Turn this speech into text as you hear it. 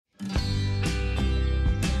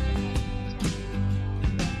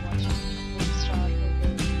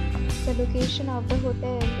location of the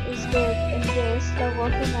hotel is good and guests love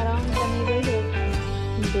walking around the neighborhood.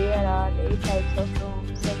 There are 8 types of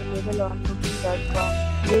rooms available on booking.com.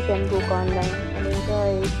 You can book online and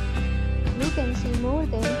enjoy it. You can see more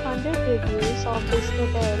than 100 reviews of this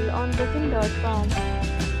hotel on booking.com.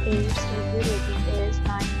 Its review rating is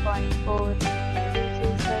 9.4, which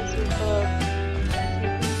is a superb. The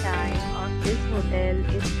check-in time of this hotel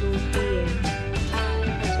is 2 p.m.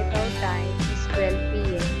 and the check-out time is 12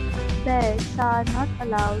 p.m. Pets are not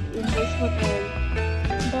allowed in this hotel.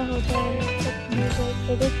 The hotel accepts major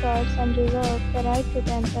credit cards and reserves the right to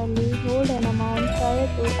temporarily hold an amount prior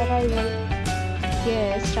to arrival.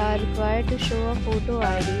 Guests are required to show a photo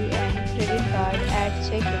ID and credit card at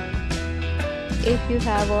check-in. If you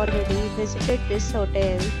have already visited this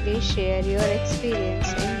hotel, please share your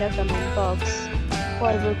experience in the comment box.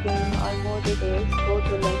 For booking or more details, go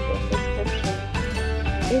to link in description.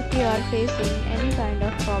 If you are facing any kind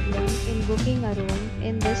of problem in booking a room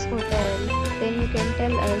in this hotel, then you can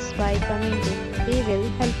tell us by commenting. We will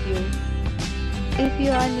help you. If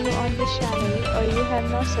you are new on this channel or you have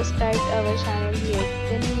not subscribed our channel yet,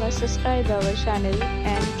 then you must subscribe our channel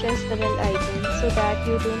and press the bell icon so that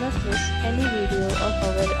you do not miss any video of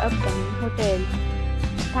our upcoming hotel.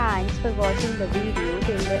 Thanks for watching the video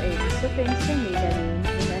till the end. So friends, we meet again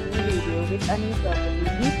in a new video with a new property.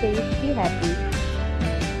 Be safe, be happy.